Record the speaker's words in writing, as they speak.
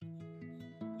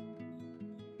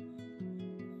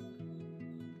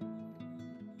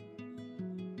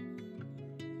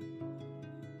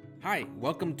Hi,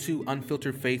 welcome to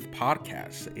Unfiltered Faith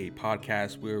Podcast, a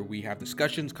podcast where we have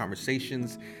discussions,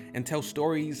 conversations, and tell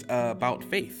stories about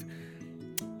faith.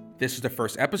 This is the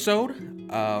first episode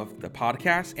of the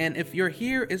podcast, and if you're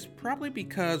here, it's probably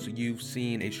because you've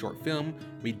seen a short film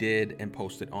we did and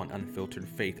posted on Unfiltered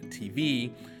Faith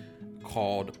TV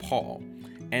called Paul.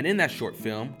 And in that short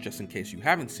film, just in case you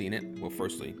haven't seen it, well,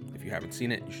 firstly, if you haven't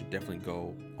seen it, you should definitely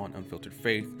go on Unfiltered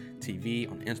Faith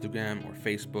TV on Instagram or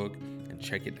Facebook and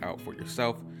check it out for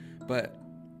yourself. But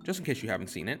just in case you haven't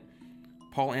seen it,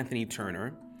 Paul Anthony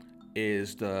Turner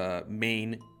is the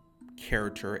main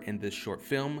character in this short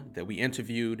film that we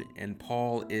interviewed, and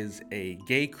Paul is a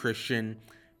gay Christian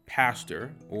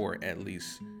pastor, or at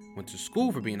least went to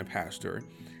school for being a pastor.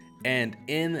 And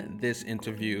in this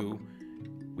interview,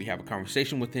 we have a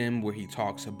conversation with him where he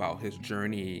talks about his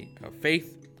journey of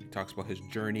faith. He talks about his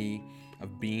journey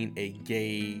of being a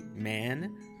gay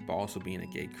man, but also being a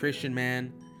gay Christian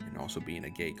man, and also being a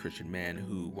gay Christian man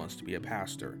who wants to be a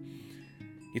pastor.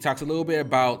 He talks a little bit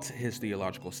about his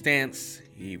theological stance.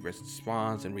 He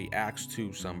responds and reacts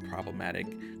to some problematic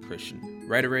Christian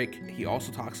rhetoric. He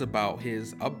also talks about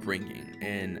his upbringing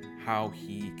and how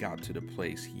he got to the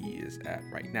place he is at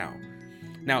right now.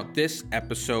 Now, this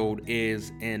episode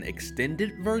is an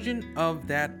extended version of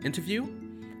that interview.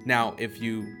 Now, if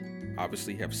you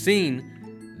obviously have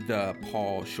seen the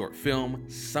Paul short film,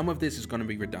 some of this is going to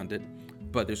be redundant,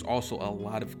 but there's also a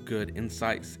lot of good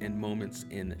insights and moments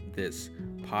in this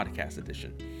podcast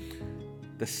edition.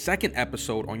 The second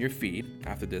episode on your feed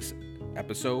after this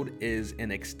episode is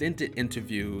an extended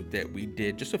interview that we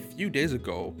did just a few days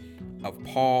ago of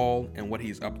Paul and what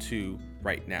he's up to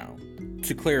right now.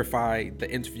 To clarify, the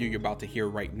interview you're about to hear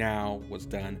right now was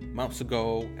done months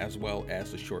ago, as well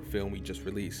as the short film we just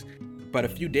released. But a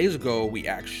few days ago, we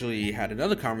actually had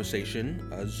another conversation,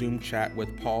 a Zoom chat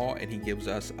with Paul, and he gives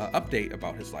us an update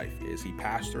about his life. Is he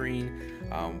pastoring?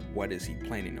 What is he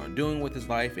planning on doing with his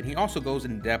life? And he also goes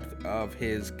in depth of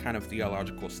his kind of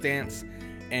theological stance,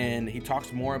 and he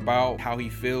talks more about how he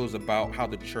feels about how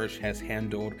the church has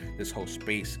handled this whole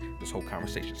space, this whole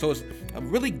conversation. So it's a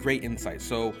really great insight.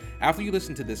 So after you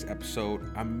listen to this episode,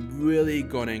 I'm really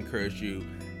going to encourage you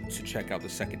to check out the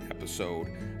second episode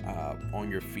on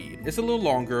your feed. It's a little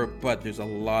longer, but there's a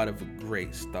lot of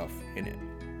great stuff in it.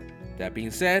 That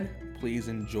being said, please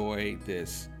enjoy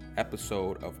this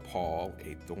episode of Paul,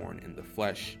 A Thorn in the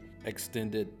Flesh,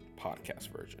 extended podcast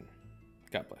version.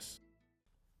 God bless.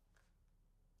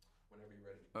 Whenever you're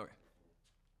ready. Okay.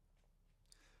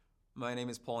 My name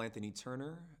is Paul Anthony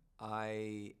Turner.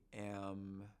 I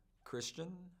am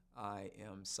Christian, I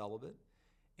am celibate,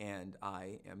 and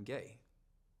I am gay.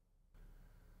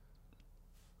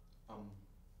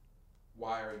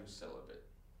 Why are you celibate?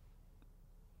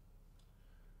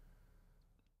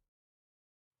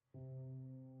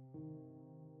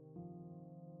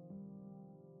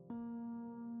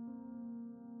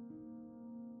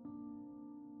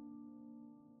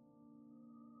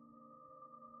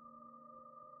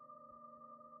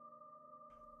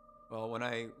 Well, when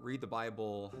I read the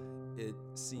Bible, it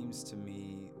seems to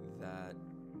me that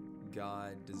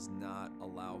God does not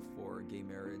allow for gay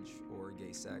marriage or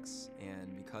gay sex,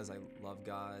 and because I love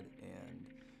God and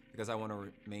because I want to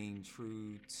remain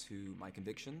true to my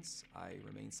convictions, I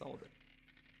remain celibate.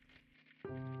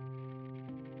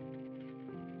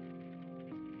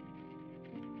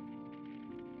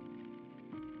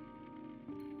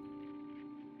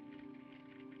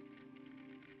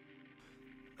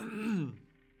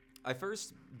 I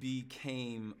first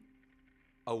became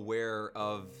aware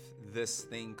of this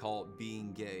thing called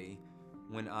being gay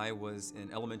when I was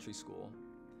in elementary school,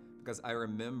 because I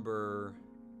remember,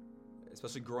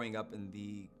 especially growing up in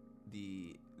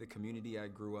the community I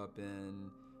grew up in,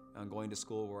 going to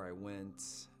school where I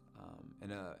went,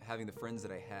 and having the friends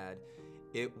that I had,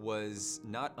 it was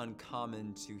not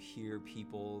uncommon to hear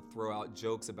people throw out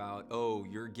jokes about, oh,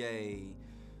 you're gay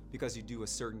because you do a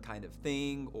certain kind of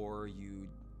thing, or you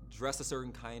dress a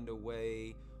certain kind of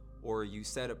way, or you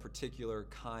said a particular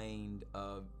kind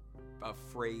of a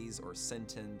phrase or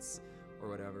sentence or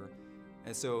whatever.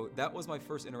 And so that was my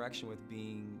first interaction with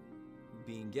being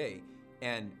gay.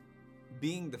 And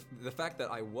being the fact that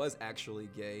I was actually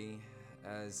gay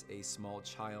as a small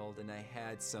child, and I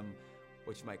had some,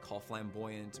 what you might call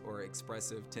flamboyant or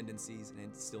expressive tendencies,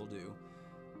 and still do,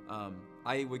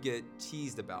 I would get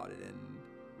teased about it. And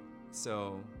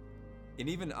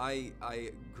even I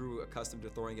grew accustomed to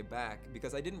throwing it back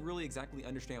because I didn't really exactly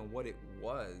understand what it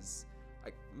was.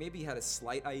 I maybe had a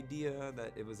slight idea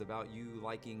that it was about you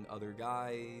liking other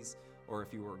guys, or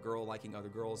if you were a girl liking other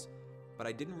girls, but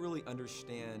I didn't really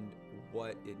understand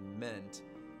what it meant.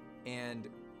 And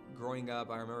growing up,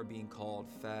 I remember being called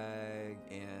fag,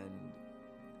 and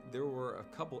there were a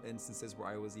couple instances where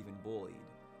I was even bullied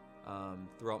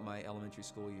throughout my elementary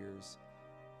school years.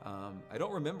 I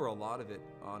don't remember a lot of it,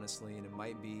 honestly, and it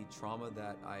might be trauma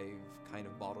that I've kind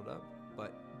of bottled up,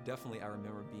 but definitely I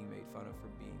remember being made fun of for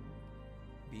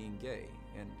being gay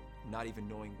and not even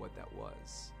knowing what that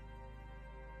was.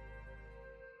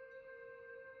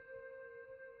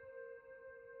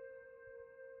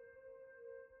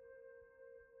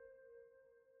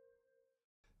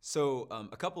 So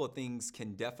a couple of things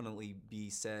can definitely be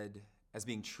said as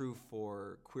being true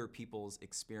for queer people's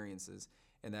experiences.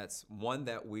 And that's one,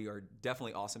 that we are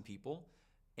definitely awesome people.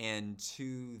 And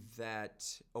two, that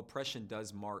oppression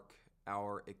does mark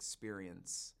our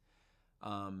experience.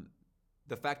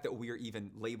 The fact that we are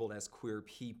even labeled as queer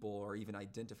people or even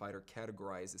identified or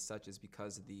categorized as such is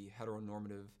because of the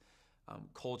heteronormative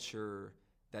culture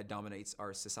that dominates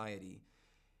our society.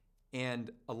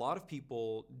 And a lot of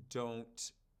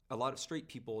straight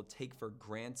people take for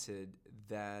granted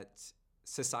that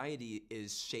society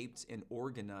is shaped and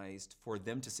organized for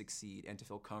them to succeed and to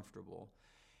feel comfortable.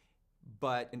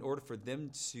 But in order for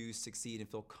them to succeed and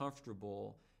feel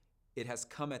comfortable, it has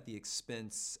come at the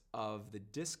expense of the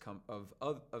discomfort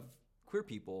of queer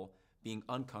people being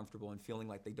uncomfortable and feeling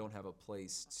like they don't have a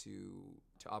place to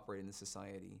operate in the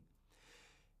society.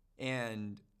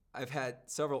 And I've had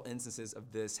several instances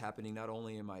of this happening not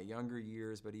only in my younger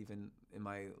years, but even in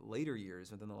my later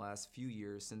years, within the last few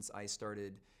years since I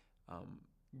started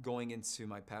going into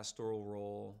my pastoral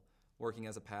role, working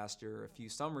as a pastor a few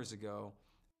summers ago.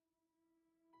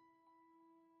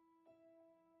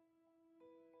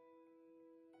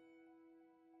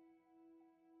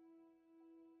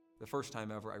 The first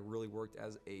time ever I really worked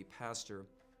as a pastor,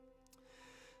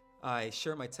 I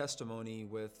shared my testimony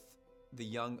with the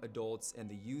young adults and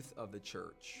the youth of the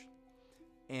church.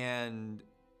 And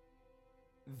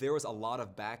there was a lot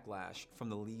of backlash from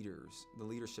the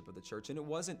leadership of the church. And it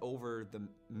wasn't over the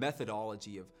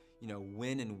methodology of,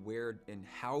 when and where and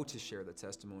how to share the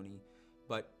testimony,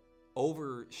 but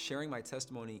over sharing my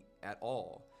testimony at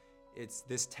all. It's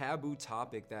this taboo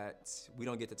topic that we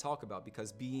don't get to talk about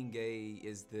because being gay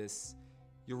is this,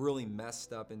 you're really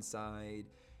messed up inside.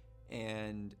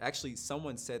 And actually,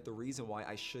 someone said the reason why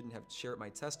I shouldn't have shared my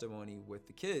testimony with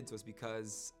the kids was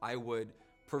because I would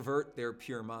pervert their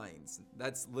pure minds.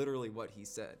 That's literally what he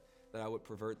said, that I would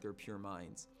pervert their pure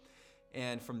minds.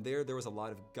 And from there was a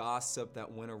lot of gossip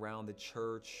that went around the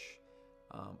church,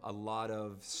 a lot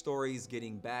of stories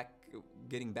getting back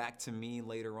to me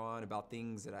later on about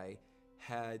things that I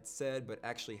had said but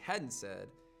actually hadn't said.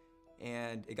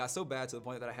 And it got so bad to the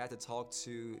point that I had to talk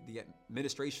to the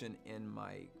administration in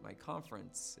my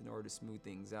conference in order to smooth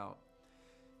things out.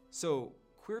 So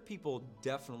queer people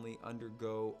definitely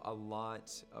undergo a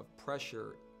lot of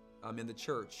pressure in the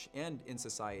church and in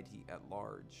society at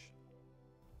large.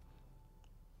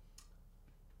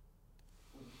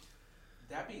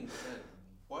 That being said,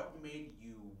 what made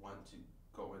you want to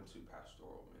go into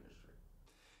pastoral ministry?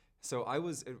 So I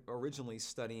was originally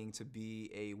studying to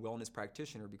be a wellness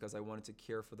practitioner because I wanted to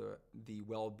care for the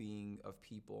well-being of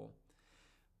people.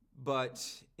 But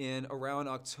in around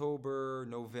October,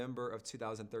 November of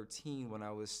 2013, when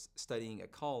I was studying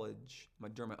at college,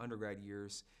 during my undergrad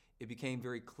years, it became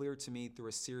very clear to me through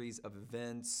a series of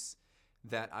events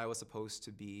that I was supposed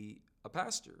to be a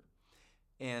pastor.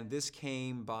 And this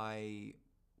came by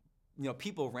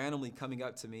people randomly coming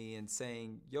up to me and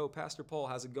saying, "Yo, Pastor Paul,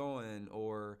 how's it going?"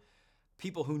 Or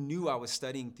people who knew I was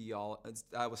studying health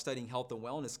and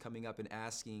wellness coming up and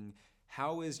asking,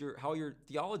 how are your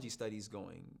theology studies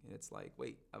going? And it's like,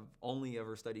 wait, I've only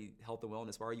ever studied health and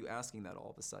wellness. Why are you asking that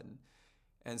all of a sudden?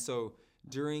 And so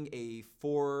during a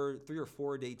 3 or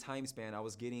 4 day time span, I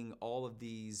was getting all of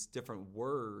these different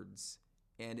words,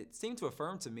 and it seemed to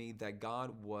affirm to me that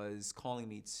God was calling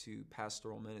me to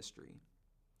pastoral ministry.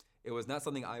 It was not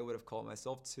something I would have called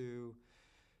myself to.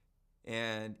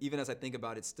 And even as I think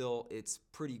about it still, it's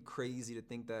pretty crazy to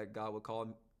think that God would call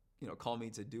me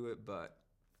to do it, but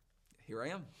here I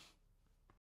am.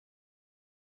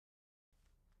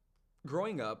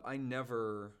 Growing up, I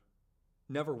never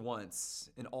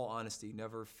once, in all honesty,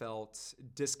 never felt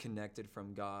disconnected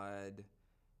from God.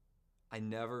 I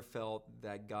never felt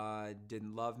that God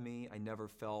didn't love me. I never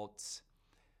felt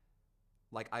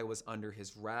like I was under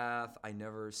his wrath. I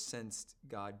never sensed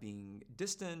God being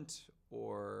distant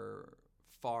or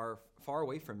far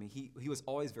away from me. He was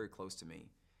always very close to me.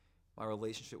 My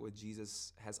relationship with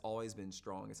Jesus has always been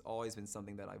strong. It's always been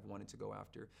something that I've wanted to go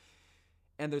after.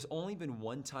 And there's only been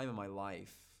one time in my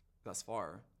life thus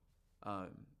far,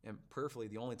 and prayerfully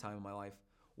the only time in my life,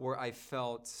 where I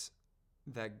felt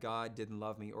that God didn't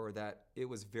love me, or that it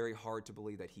was very hard to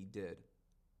believe that he did.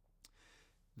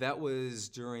 That was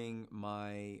during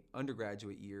my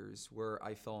undergraduate years, where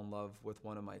I fell in love with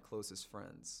one of my closest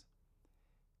friends.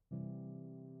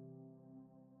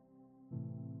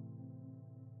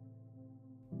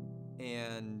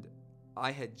 And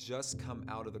I had just come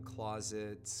out of the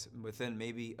closet within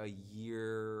maybe a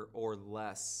year or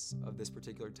less of this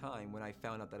particular time, when I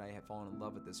found out that I had fallen in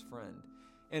love with this friend.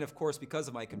 And of course, because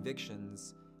of my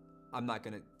convictions, I'm not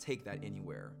going to take that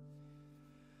anywhere.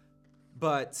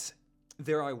 But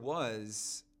there I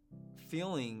was,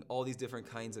 feeling all these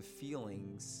different kinds of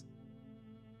feelings,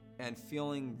 and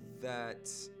feeling that,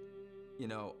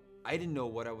 I didn't know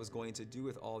what I was going to do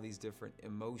with all these different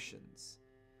emotions.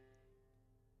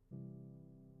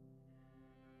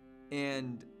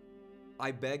 And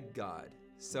I begged God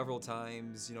several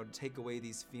times, to take away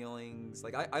these feelings.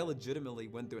 Like, I legitimately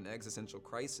went through an existential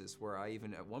crisis, where I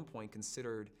even at one point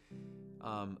considered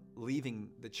leaving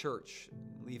the church,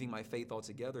 leaving my faith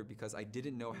altogether, because I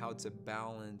didn't know how to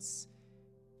balance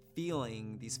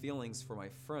feeling these feelings for my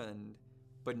friend,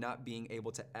 but not being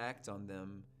able to act on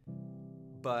them,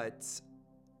 but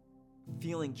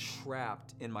feeling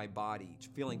trapped in my body,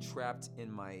 feeling trapped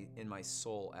in my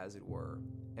soul, as it were,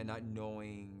 and not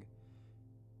knowing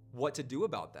what to do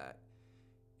about that.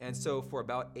 And so for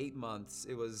about 8 months,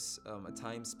 it was a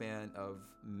time span of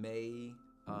May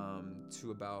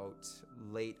to about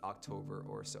late October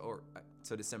or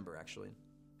so December, actually.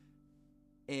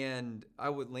 And I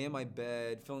would lay in my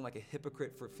bed feeling like a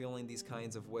hypocrite for feeling these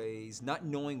kinds of ways, not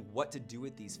knowing what to do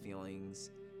with these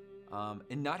feelings,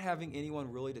 and not having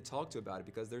anyone really to talk to about it,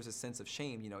 because there's a sense of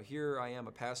shame. Here I am,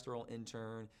 a pastoral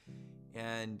intern,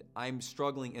 and I'm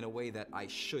struggling in a way that I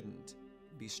shouldn't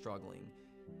be struggling.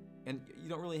 And you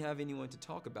don't really have anyone to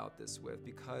talk about this with,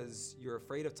 because you're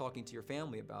afraid of talking to your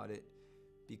family about it,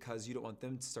 because you don't want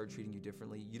them to start treating you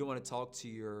differently. You don't want to talk to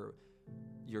your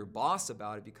boss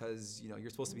about it, because you're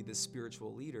supposed to be this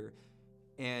spiritual leader.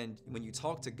 And when you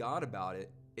talk to God about it,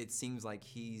 it seems like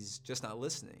he's just not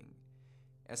listening.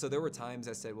 And so there were times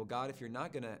I said, well, God, if you're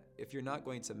not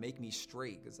going to make me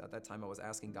straight, because at that time I was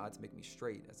asking God to make me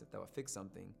straight, as if that would fix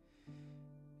something.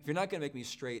 If you're not going to make me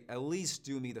straight, at least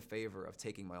do me the favor of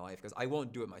taking my life, because I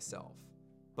won't do it myself.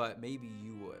 But maybe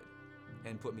you would,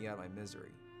 and put me out of my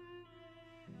misery.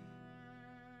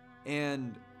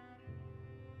 And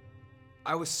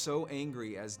I was so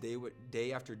angry as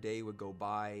day after day would go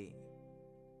by.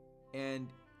 And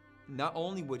not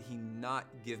only would he not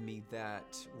give me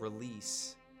that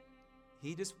release,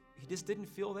 he just didn't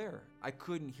feel there. I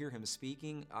couldn't hear him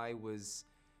speaking. I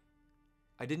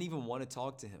didn't even want to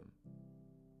talk to him.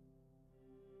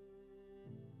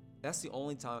 That's the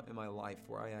only time in my life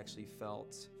where I actually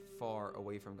felt far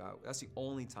away from God. That's the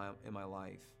only time in my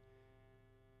life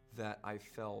that I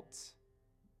felt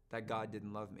that God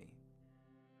didn't love me.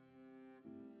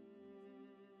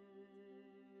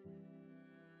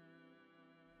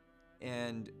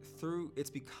 And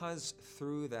it's because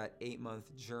through that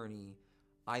 8-month journey,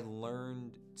 I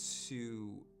learned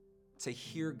to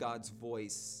hear God's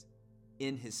voice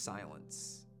in his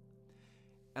silence.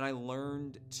 And I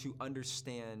learned to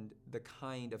understand the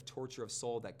kind of torture of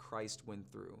soul that Christ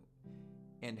went through,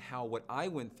 and how what I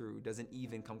went through doesn't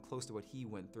even come close to what he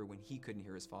went through when he couldn't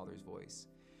hear his Father's voice.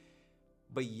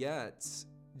 But yet,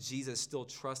 Jesus still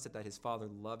trusted that his Father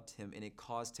loved him, and it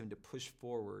caused him to push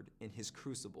forward in his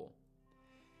crucible.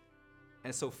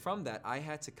 And so from that, I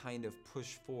had to kind of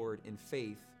push forward in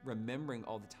faith, remembering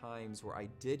all the times where I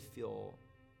did feel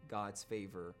God's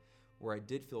favor, where I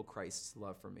did feel Christ's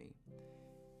love for me.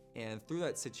 And through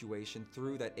that situation,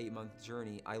 through that 8-month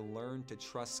journey, I learned to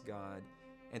trust God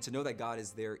and to know that God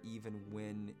is there even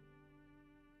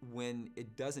when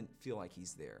it doesn't feel like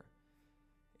he's there.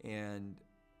 And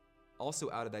also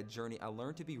out of that journey, I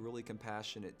learned to be really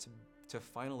compassionate, to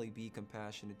finally be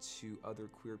compassionate to other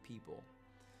queer people.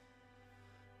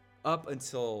 Up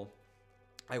until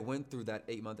I went through that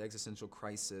 8-month existential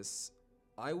crisis,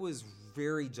 I was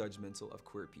very judgmental of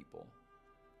queer people.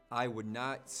 I would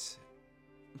not,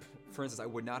 for instance, I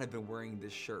would not have been wearing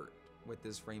this shirt with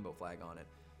this rainbow flag on it.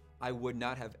 I would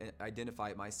not have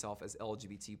identified myself as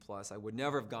LGBT+. I would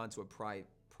never have gone to a pride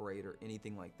parade or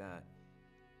anything like that,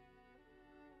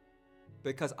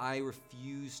 because I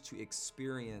refused to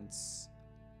experience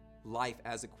life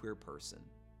as a queer person.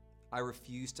 I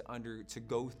refused to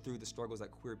go through the struggles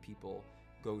that queer people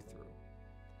go through.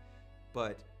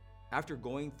 But after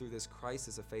going through this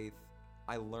crisis of faith,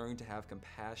 I learned to have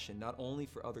compassion, not only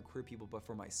for other queer people, but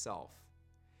for myself.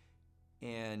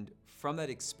 And from that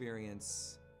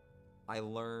experience, I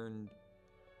learned,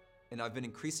 and I've been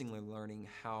increasingly learning,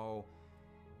 how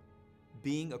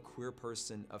being a queer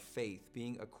person of faith,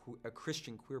 being a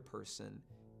Christian queer person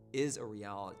is a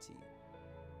reality.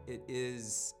 It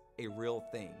is a real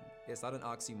thing. It's not an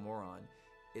oxymoron.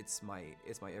 It's my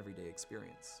everyday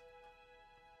experience.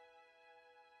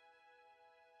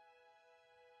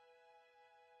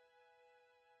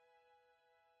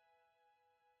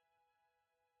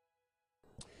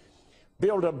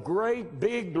 Build a great,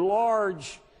 big,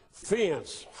 large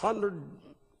fence,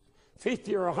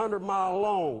 150 or 100-mile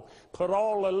long. Put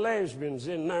all the lesbians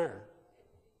in there.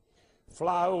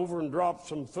 Fly over and drop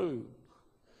some food.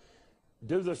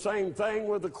 Do the same thing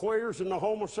with the queers and the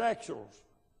homosexuals.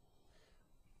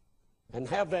 And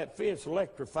have that fence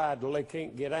electrified till they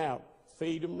can't get out.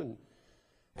 Feed them.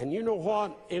 And you know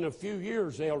what? In a few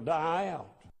years, they'll die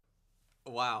out.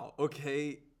 Wow.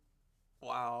 Okay.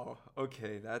 Wow.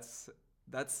 Okay. That's,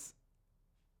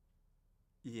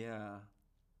 yeah.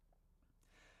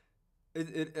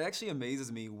 It actually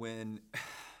amazes me when,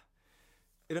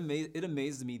 it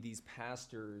amazes me these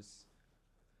pastors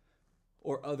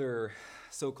or other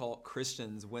so-called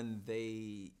Christians when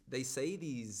they say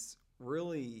these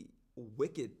really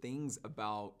wicked things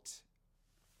about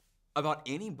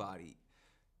anybody.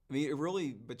 I mean, it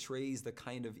really betrays the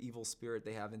kind of evil spirit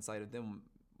they have inside of them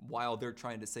while they're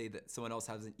trying to say that someone else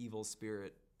has an evil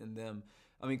spirit in them.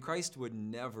 I mean, Christ would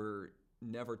never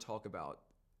talk about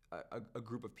a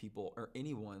group of people or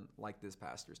anyone like this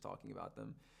pastor's talking about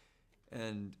them.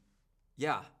 And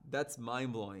yeah, that's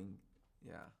mind-blowing.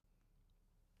 Yeah.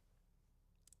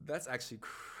 That's actually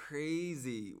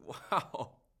crazy.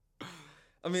 Wow.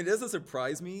 I mean, it doesn't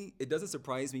surprise me. It doesn't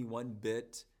surprise me one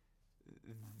bit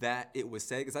that it was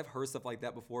said, because I've heard stuff like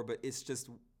that before, but it's just,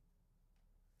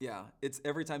 yeah, it's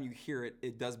every time you hear it,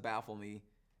 it does baffle me.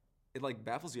 It like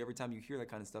baffles you every time you hear that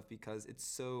kind of stuff because it's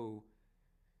so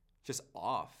just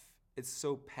off. It's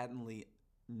so patently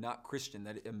not Christian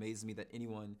that it amazes me that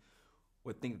anyone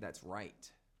would think that that's right.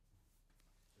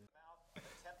 Mouth of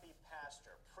a Tempe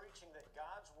pastor preaching that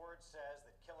God's word says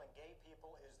that killing gay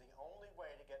people is the only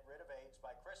way to get rid of AIDS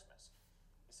by Christmas.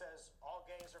 He says all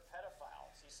gays are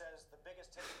pedophiles. He says the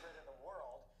biggest hypocrite in the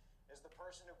world is the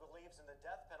person who believes in the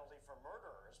death penalty for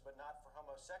murderers but not for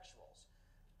homosexuals.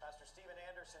 Pastor Steven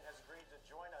Anderson has agreed to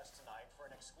join us tonight for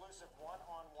an exclusive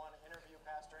one-on-one interview.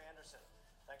 Pastor Anderson,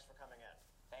 thanks for coming in.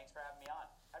 Thanks for having me on.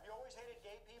 Have you always hated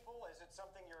gay people? Is it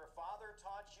something your father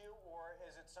taught you, or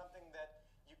is it something that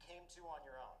you came to on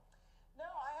your own? No,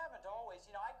 I haven't always.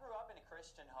 You know, I grew up in a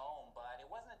Christian home, but it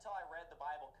wasn't until I read the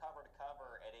Bible cover to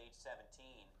cover at age 17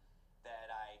 that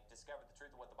I discovered the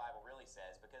truth of what the Bible really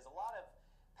says, because a lot of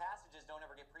passages don't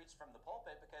ever get preached from the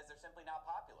pulpit because they're simply not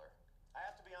popular. I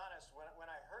have to be honest,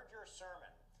 when I heard your sermon,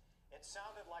 it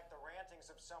sounded like the rantings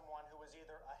of someone who was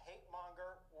either a hate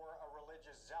monger or a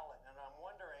religious zealot, and I'm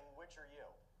wondering, which are you?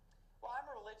 Well, I'm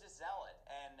a religious zealot,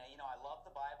 and I love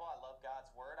the Bible, I love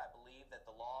God's word, I believe that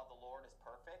the law of the Lord is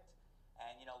perfect,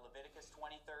 and Leviticus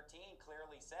 20:13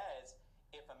 clearly says,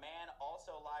 if a man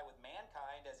also lie with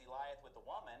mankind as he lieth with the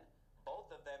woman,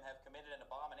 both of them have committed an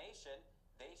abomination,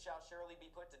 they shall surely be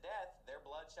put to death, their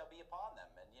blood shall be upon them.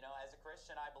 And as a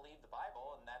Christian, I believe the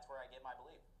Bible, and that's where I get my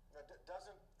belief.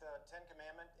 Doesn't the Ten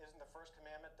Commandment, isn't the first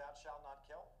commandment, thou shalt not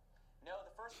kill? No,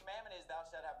 the first commandment is thou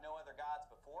shalt have no other gods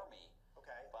before me.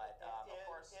 Okay, but of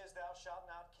course, is thou shalt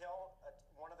not kill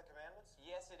one of the commandments?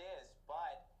 Yes, it is,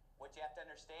 but what you have to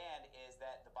understand is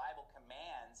that the Bible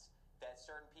commands that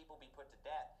certain people be put to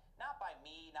death. Not by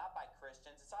me, not by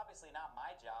Christians. It's obviously not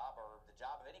my job or the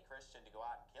job of any Christian to go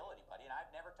out and kill anybody, and I've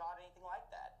never taught anything like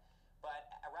that.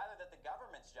 But rather that the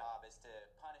government's job is to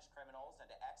punish criminals and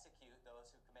to execute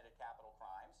those who committed capital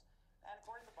crimes. And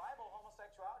according to the Bible,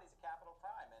 homosexuality is a capital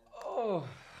crime. And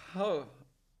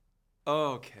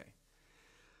Okay.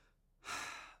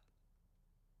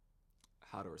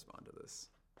 How to respond to this?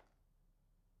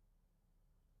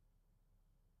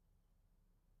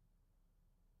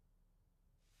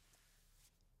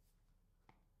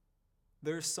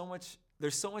 There's so much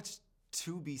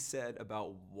to be said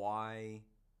about why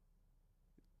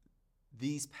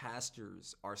these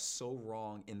pastors are so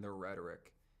wrong in their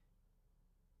rhetoric.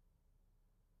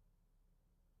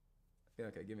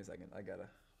 Okay, give me a second. I gotta,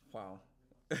 wow.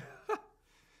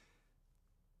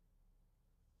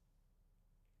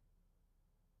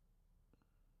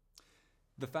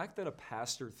 The fact that a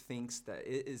pastor thinks that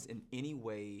it is in any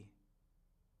way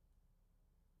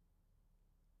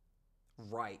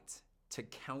right to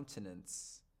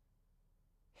countenance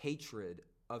hatred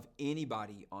of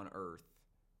anybody on earth,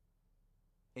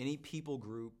 any people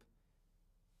group,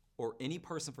 or any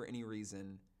person for any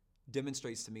reason,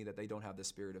 demonstrates to me that they don't have the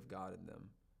Spirit of God in them.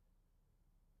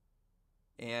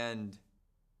 And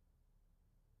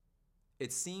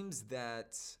it seems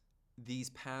that these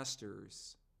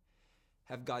pastors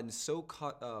have gotten so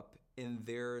caught up in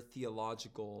their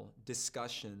theological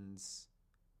discussions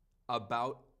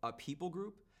about a people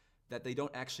group that they don't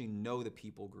actually know the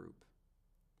people group.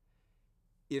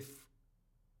 If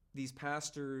these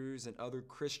pastors and other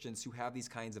Christians who have these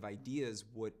kinds of ideas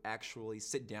would actually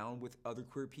sit down with other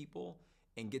queer people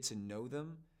and get to know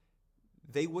them,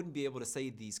 they wouldn't be able to say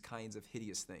these kinds of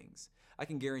hideous things. I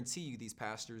can guarantee you these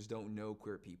pastors don't know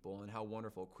queer people and how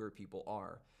wonderful queer people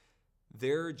are.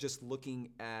 They're just looking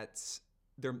at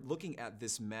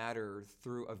this matter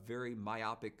through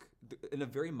in a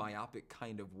very myopic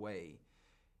kind of way.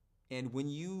 And when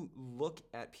you look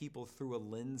at people through a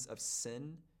lens of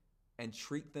sin and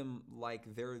treat them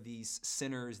like they're these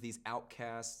sinners, these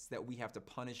outcasts that we have to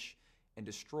punish and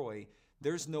destroy,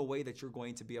 there's no way that you're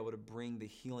going to be able to bring the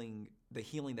healing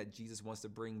that Jesus wants to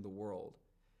bring the world.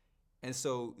 And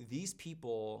so these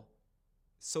people,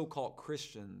 so-called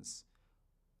Christians,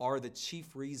 are the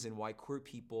chief reason why queer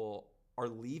people are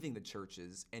leaving the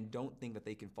churches and don't think that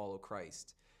they can follow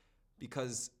Christ.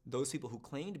 Because those people who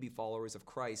claim to be followers of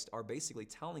Christ are basically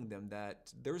telling them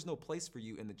that there's no place for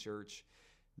you in the church.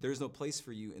 There's no place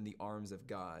for you in the arms of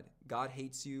God. God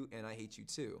hates you and I hate you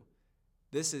too.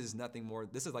 This is nothing more.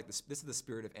 This is the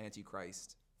spirit of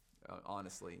Antichrist,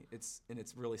 honestly. It's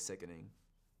really sickening.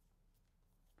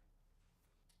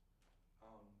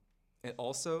 And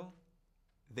also,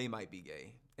 they might be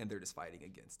gay and they're just fighting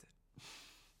against it.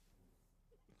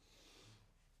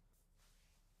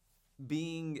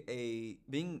 Being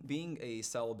a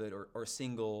celibate or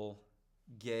single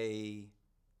gay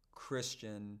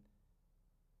Christian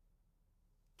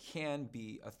can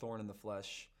be a thorn in the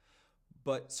flesh,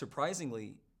 but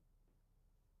surprisingly,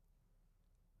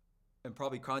 and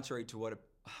probably contrary to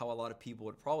how a lot of people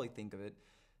would probably think of it,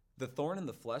 the thorn in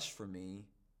the flesh for me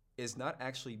is not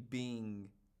actually being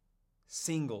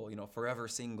single, forever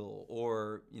single,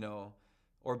 or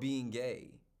being gay.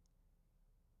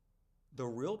 The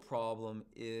real problem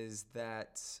is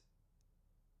that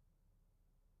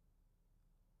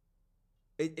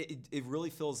it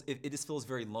just feels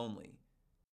very lonely.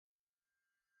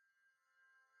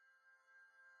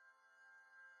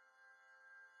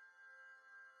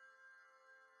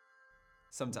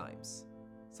 Sometimes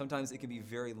it can be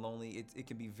very lonely. It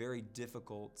can be very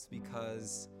difficult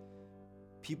because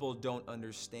people don't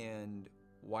understand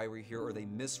why we're here, or they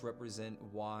misrepresent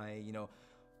why,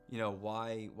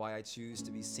 why I choose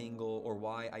to be single, or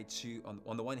why I choose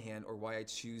on the one hand, or why I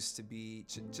choose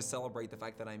to celebrate the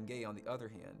fact that I'm gay on the other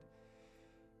hand.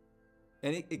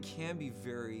 And it can be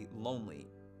very lonely.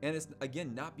 And it's,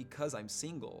 again, not because I'm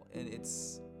single, and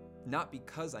it's not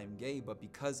because I'm gay, but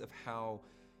because of how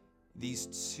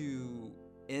these two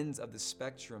ends of the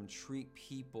spectrum treat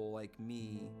people like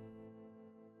me.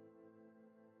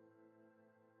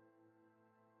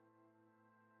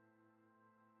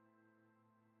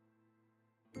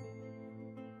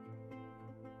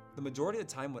 The majority of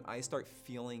the time when I start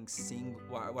feeling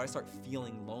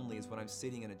lonely is when I'm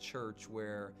sitting in a church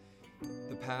where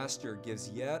the pastor gives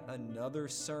yet another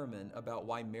sermon about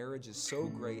why marriage is so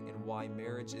great and why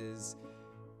marriage is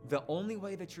the only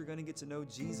way that you're going to get to know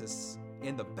Jesus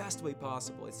in the best way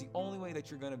possible. It's the only way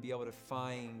that you're going to be able to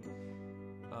find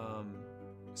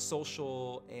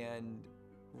social and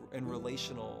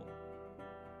relational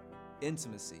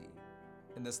intimacy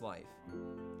in this life.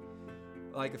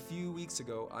 Like a few weeks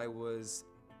ago, I was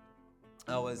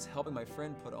helping my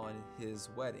friend put on his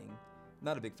wedding.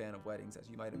 Not a big fan of weddings, as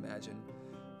you might imagine,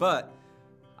 but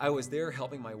I was there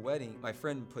helping my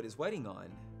friend put his wedding on,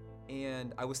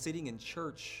 and I was sitting in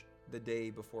church the day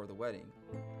before the wedding.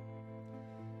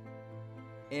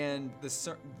 And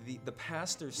the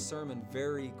pastor's sermon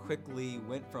very quickly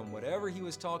went from whatever he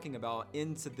was talking about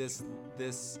into this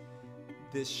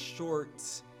short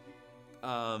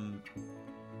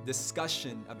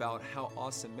discussion about how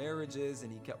awesome marriage is,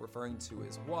 and he kept referring to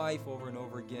his wife over and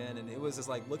over again, and it was just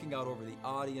like looking out over the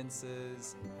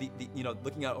audiences,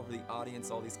 looking out over the audience,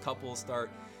 all these couples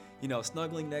start,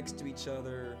 snuggling next to each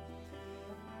other,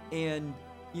 and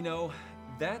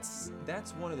that's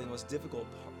one of the most difficult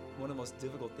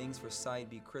things for side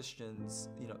B Christians,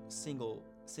 single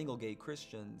gay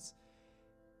Christians,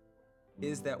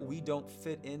 is that we don't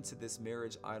fit into this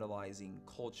marriage idolizing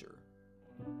culture.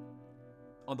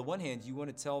 On the one hand, you want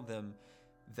to tell them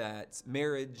that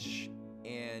marriage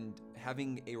and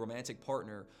having a romantic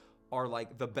partner are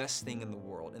like the best thing in the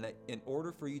world, and that in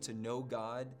order for you to know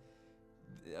God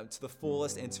to the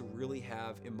fullest and to really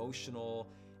have emotional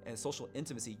and social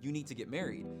intimacy, you need to get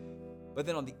married. But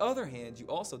then on the other hand, you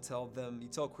also tell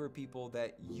queer people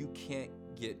that you can't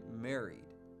get married.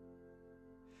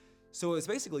 So it's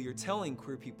basically you're telling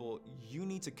queer people you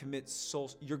need to commit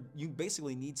you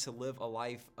basically need to live a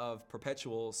life of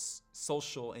perpetual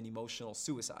social and emotional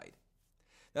suicide.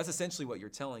 That's essentially what you're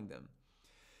telling them.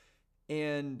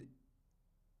 And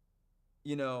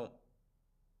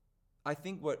I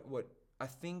think I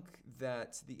think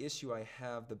that the issue I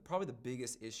have, probably the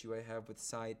biggest issue I have with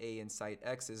side A and side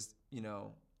X is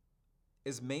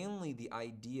mainly the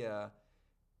idea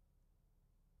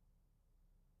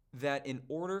that in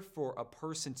order for a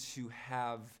person to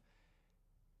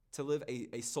live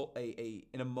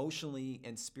an emotionally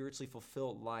and spiritually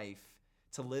fulfilled life,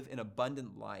 to live an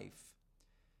abundant life,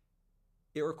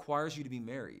 it requires you to be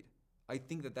married. I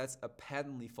think that that's a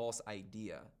patently false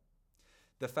idea.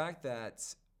 The fact that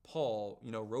Paul,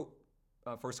 wrote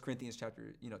 1 Corinthians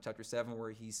chapter 7,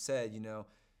 where he said,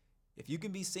 if you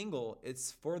can be single,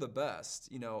 it's for the best.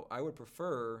 I would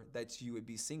prefer that you would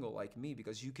be single like me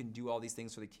because you can do all these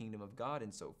things for the kingdom of God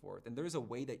and so forth. And there's a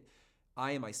way that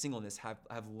I, in my singleness, have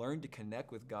learned to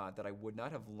connect with God that I would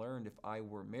not have learned if I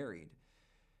were married.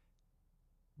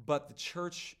 But the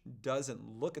church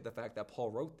doesn't look at the fact that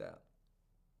Paul wrote that.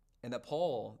 And that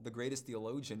Paul, the greatest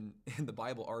theologian in the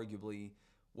Bible, arguably,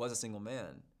 was a single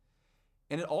man.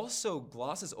 And it also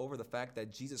glosses over the fact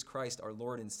that Jesus Christ, our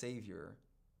Lord and Savior,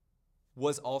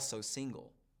 was also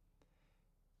single.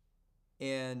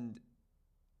 And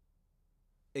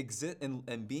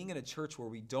being in a church where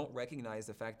we don't recognize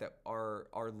the fact that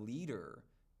our leader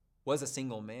was a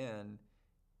single man,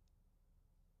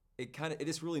 it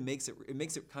just really makes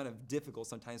it kind of difficult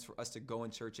sometimes for us to go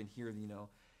in church and hear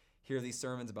these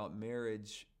sermons about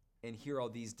marriage and hear all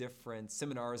these different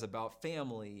seminars about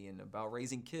family and about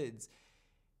raising kids.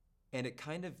 And it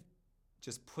kind of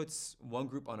just puts one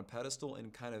group on a pedestal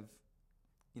and kind of,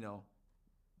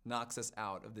 knocks us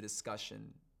out of the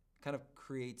discussion, kind of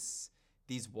creates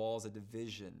these walls of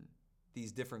division,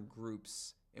 these different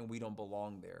groups, and we don't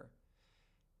belong there.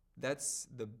 That's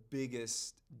the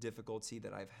biggest difficulty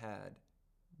that I've had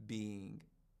being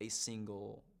a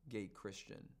single gay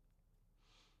Christian.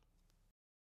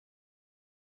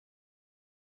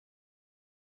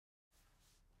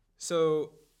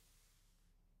 So,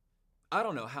 I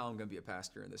don't know how I'm going to be a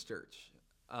pastor in this church.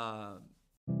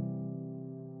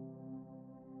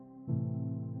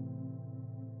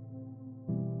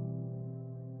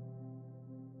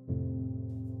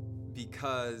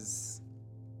 Because,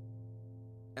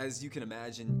 as you can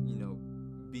imagine,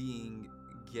 being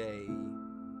gay,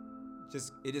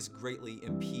 it just greatly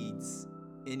impedes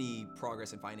any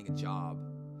progress in finding a job.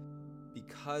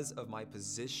 Because of my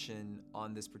position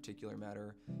on this particular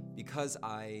matter, because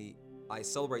I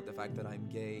celebrate the fact that I'm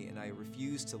gay and I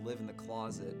refuse to live in the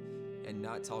closet and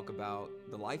not talk about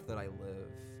the life that I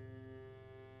live,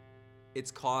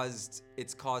 it's caused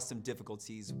some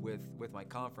difficulties with my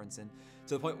conference, and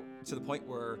to the point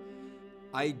where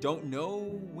I don't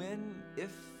know when,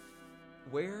 if,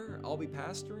 where I'll be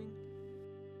pastoring.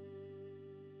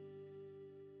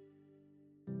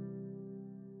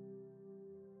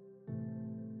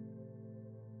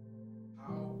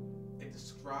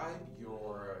 Describe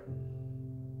your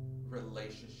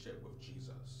relationship with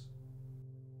Jesus.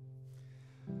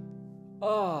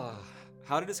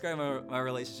 How to describe my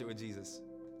relationship with Jesus?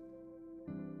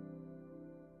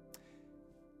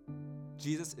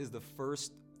 Jesus is the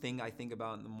first thing I think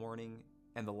about in the morning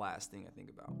and the last thing I think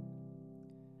about.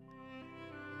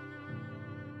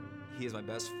 He is my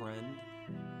best friend.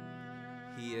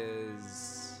 He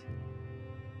is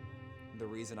the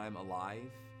reason I'm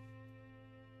alive.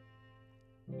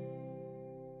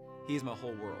 He is my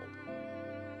whole world.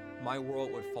 My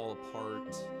world would fall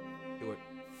apart. It would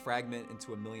fragment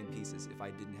into a million pieces if I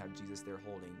didn't have Jesus there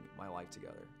holding my life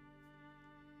together.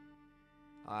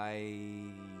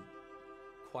 I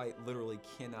quite literally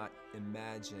cannot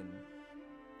imagine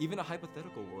even a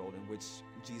hypothetical world in which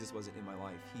Jesus wasn't in my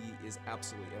life. He is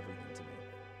absolutely everything to me.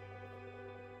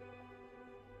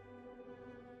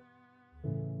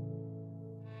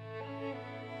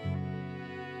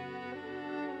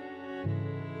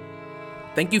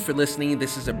 Thank you for listening.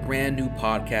 This is a brand new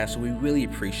podcast, so we really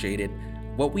appreciate it.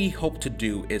 What we hope to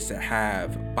do is to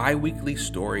have bi-weekly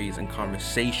stories and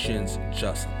conversations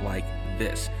just like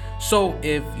this. So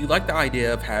if you like the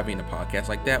idea of having a podcast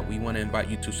like that, we want to invite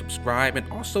you to subscribe. And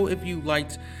also, if you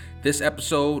liked this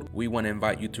episode, we want to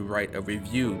invite you to write a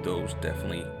review. Those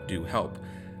definitely do help.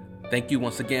 Thank you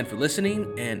once again for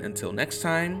listening. And until next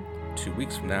time, 2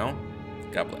 weeks from now,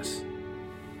 God bless.